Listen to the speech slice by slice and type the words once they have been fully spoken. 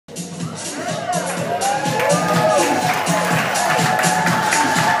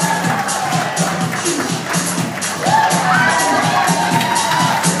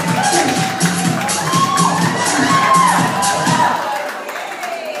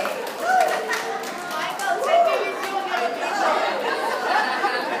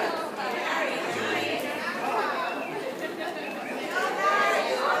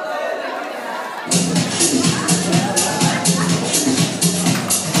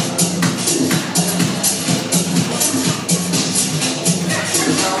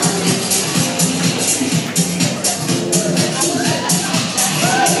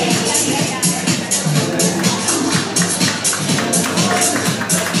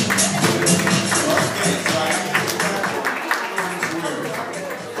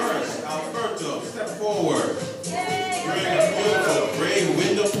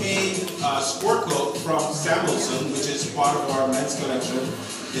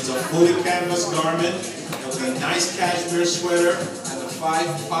It's a fully canvas garment with a nice cashmere sweater and the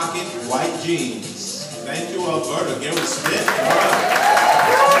 5-pocket white jeans. Thank you, Alberta. Gary Smith.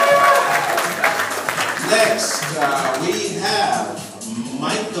 Next, we have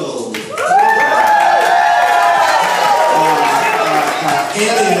Michael.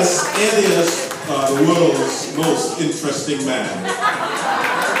 Alias, the world's most interesting man.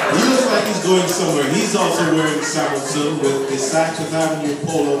 He looks like he's going somewhere. He's also wearing Samuelson with the Saks Fifth Avenue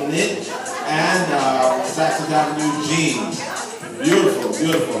polo knit and Saks Fifth Avenue jeans. Beautiful,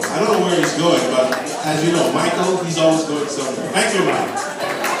 beautiful. I don't know where he's going, but as you know, Michael, he's always going somewhere. Thank you, Mike.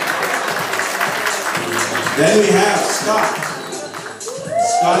 Then we have Scott.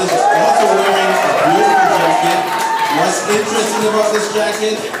 Scott is also wearing a beautiful jacket. What's interesting about this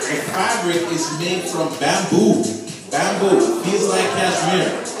jacket, the fabric is made from bamboo. Bamboo, feels like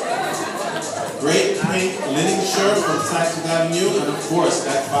cashmere. Great pink linen shirt from Saks Fifth Avenue, and of course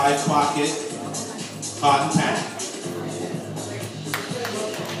that 5-pocket cotton pant.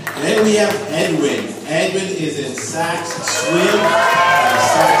 Then we have Edwin. Edwin is in Saks swim, a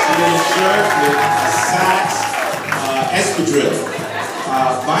Saks linen shirt with a Saks espadrille.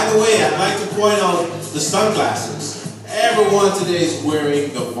 By the way, I'd like to point out the sunglasses. Everyone today is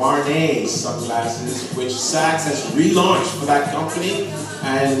wearing the Varney sunglasses, which Saks has relaunched for that company,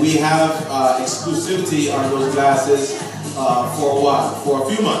 and we have exclusivity on those glasses for a while, for a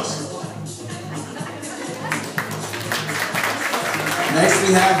few months. Next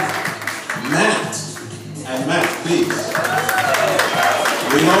we have Matt. And Matt, please.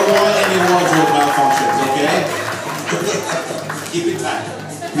 We don't want any wardrobe malfunctions, okay? Keep it tight.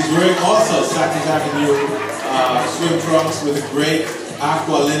 He's wearing also Saks Fifth Avenue swim trunks with a great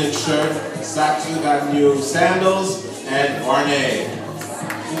aqua linen shirt, Saks Fifth Avenue sandals, and Varney.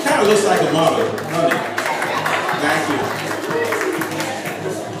 He kind of looks like a model, doesn't he? Thank you.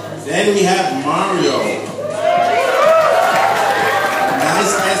 Then we have Mario. A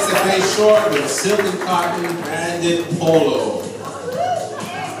nice SFA short with silk and cotton branded polo.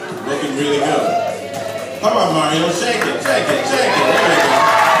 Looking really good. Come on, Mario, shake it, shake it, shake it. There we go.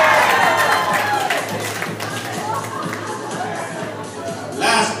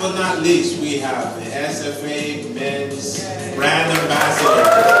 Last but not least, we have the SFA men's brand ambassador.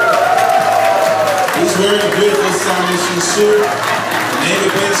 He's wearing a beautiful Samuelson suit, navy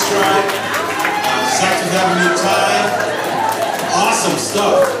pinstripe, Saks Fifth Avenue tie. Awesome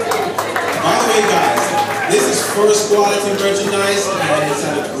stuff. By the way, guys, this is first quality merchandise and it's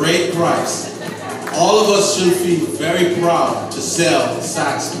at a great price. All of us should feel very proud to sell the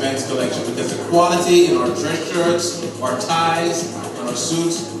Saks men's collection because the quality in our dress shirts, our ties, and our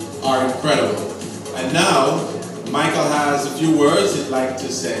suits are incredible. And now, Michael has a few words he'd like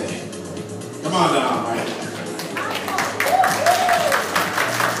to say. Come on now, Mike.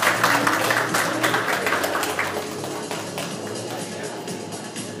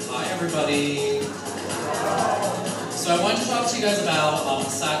 Hi, everybody. So I wanted to talk to you guys about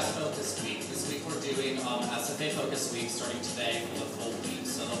Saks Focus Week. This week we're doing SFA Focus Week starting today for the full week.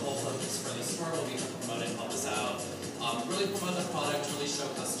 So the whole focus for the store will be to promote and help us out. Really promote the product, really show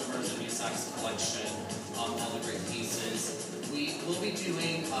customers the new Saks collection, all the great pieces. We will be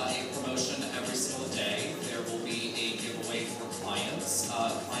doing a promotion every single day. There will be a giveaway for clients.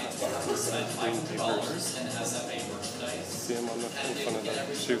 Clients will have to spend $500 in SFA merchandise. And they will get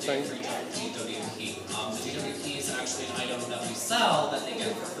every single day free DWP. The DWP is actually an item that we sell that they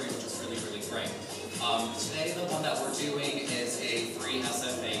get for free, which is really, really great. Today, the one that we're doing is a free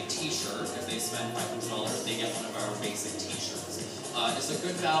SFA t-shirt. If they spend $500, they get one of our basic t-shirts. It's a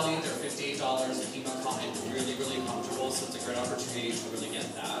good value. They're $58. Pima cotton, really, really comfortable, so it's a great opportunity to really get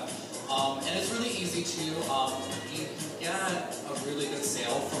that. And it's really easy to, you can get a really good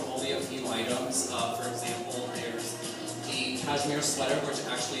sale from only a few items. For example, there's the cashmere sweater, which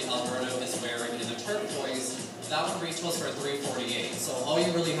actually Alberto is wearing in the turquoise. That one retails for $348. So all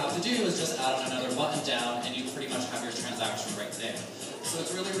you really have to do is just add on another button down and you pretty much have your transaction right there. So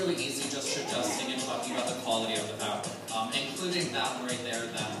it's really, really easy just suggesting and talking about the quality of the fabric. Including that one right there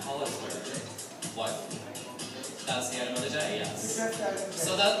that Paula's wearing. What? That's the item of the day, yes.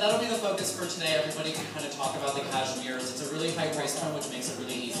 So that'll be the focus for today. Everybody can kind of talk about the cashmeres. It's a really high price point, which makes it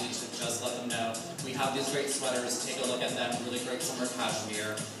really easy to just let them know. We have these great sweaters. Take a look at them. Really great summer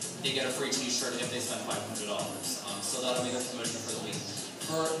cashmere. They get a free t-shirt if they spend $500. So that'll be the promotion for the week.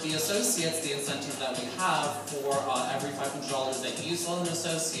 For the associates, the incentive that we have for every $500 that you sell an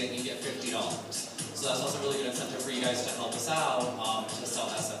associate, you get $50. So that's also a really good incentive for you guys to help us out to sell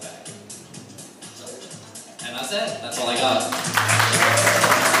SFA. And that's it. That's all I got.